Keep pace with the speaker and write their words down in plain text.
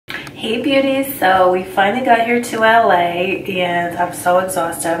Hey beauties, so we finally got here to LA and I'm so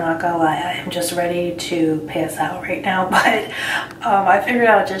exhausted, I'm not gonna lie. I am just ready to pass out right now, but I figured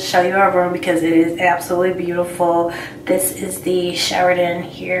I'll just show you our room because it is absolutely beautiful. This is the Sheraton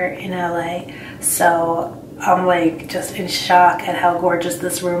here in LA, so I'm like just in shock at how gorgeous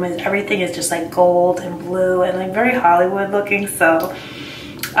this room is. Everything is just like gold and blue and like very Hollywood looking, so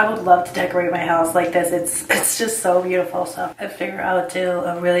I would love to decorate my house like this. It's just so beautiful. So I figured I would do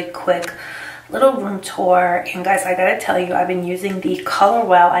a really quick little room tour. And guys, I gotta tell you, I've been using the Color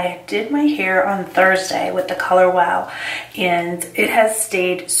Wow. I did my hair on Thursday with the Color Wow, and it has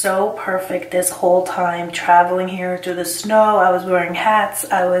stayed so perfect this whole time. Traveling here through the snow, I was wearing hats,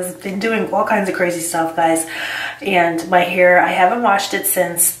 been doing all kinds of crazy stuff, guys. And my hair, I haven't washed it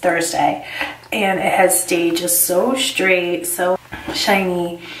since Thursday, and it has stayed just so straight, so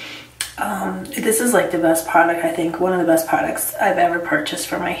shiny. This is like the best product, I think, one of the best products I've ever purchased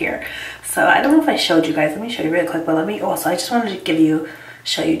for my hair. So I don't know if I showed you guys. Let me show you real quick, but let me also, I just wanted to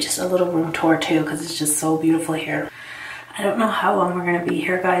show you just a little room tour too, because it's just so beautiful here. I don't know how long we're gonna be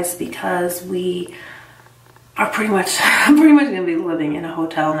here, guys, because we are pretty much gonna be living in a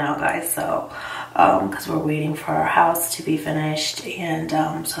hotel now, guys. So because we're waiting for our house to be finished, and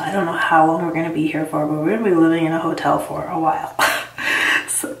so I don't know how long we're gonna be here for, but we're gonna be living in a hotel for a while.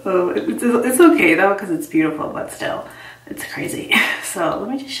 So it's okay though, because it's beautiful, but still it's crazy. So let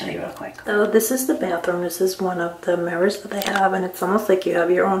me just show you real quick. So this is the bathroom. This is one of the mirrors that they have, and it's almost like you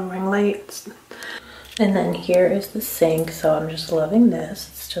have your own ring lights. And then here is the sink, so I'm just loving this.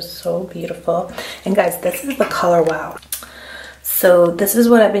 It's just so beautiful. And guys, this is the Color Wow. So this is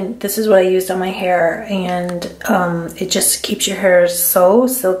what I used on my hair, and it just keeps your hair so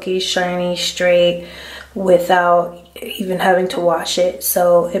silky, shiny, straight without even having to wash it.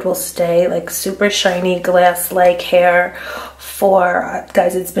 So it will stay like super shiny, glass-like hair for,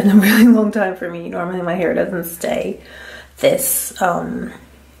 guys, it's been a really long time for me. Normally my hair doesn't stay this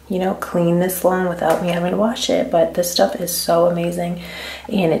you know, clean this long without me having to wash it, but this stuff is so amazing,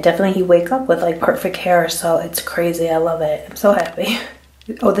 and it definitely, you wake up with like perfect hair, so it's crazy. I love it. I'm so happy.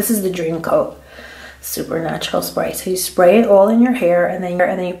 Oh, this is the Dream Coat super natural spray. So you spray it all in your hair, and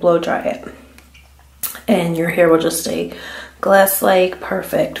then you blow dry it, and your hair will just stay glass-like,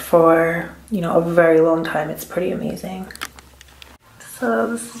 perfect for, you know, a very long time. It's pretty amazing.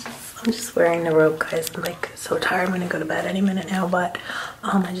 So this is I'm just wearing the robe, guys. I'm like so tired. I'm gonna go to bed any minute now, but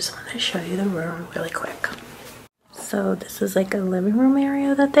I just want to show you the room really quick. So this is like a living room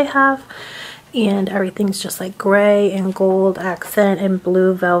area that they have, and everything's just like gray and gold accent and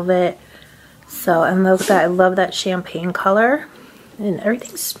blue velvet. So I love that. I love that champagne color, and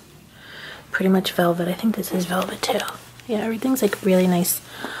everything's pretty much velvet. I think this is velvet too. Yeah, everything's like really nice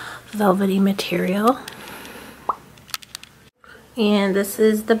velvety material. And this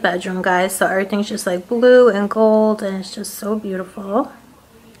is the bedroom, guys. So everything's just like blue and gold, and it's just so beautiful.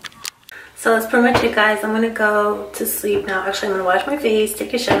 So that's pretty much it, guys. I'm gonna go to sleep now. Actually, I'm gonna wash my face,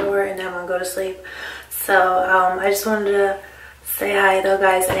 take a shower, and then I'm gonna go to sleep. So I just wanted to say hi though,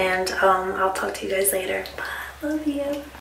 guys, and I'll talk to you guys later. Bye. Love you.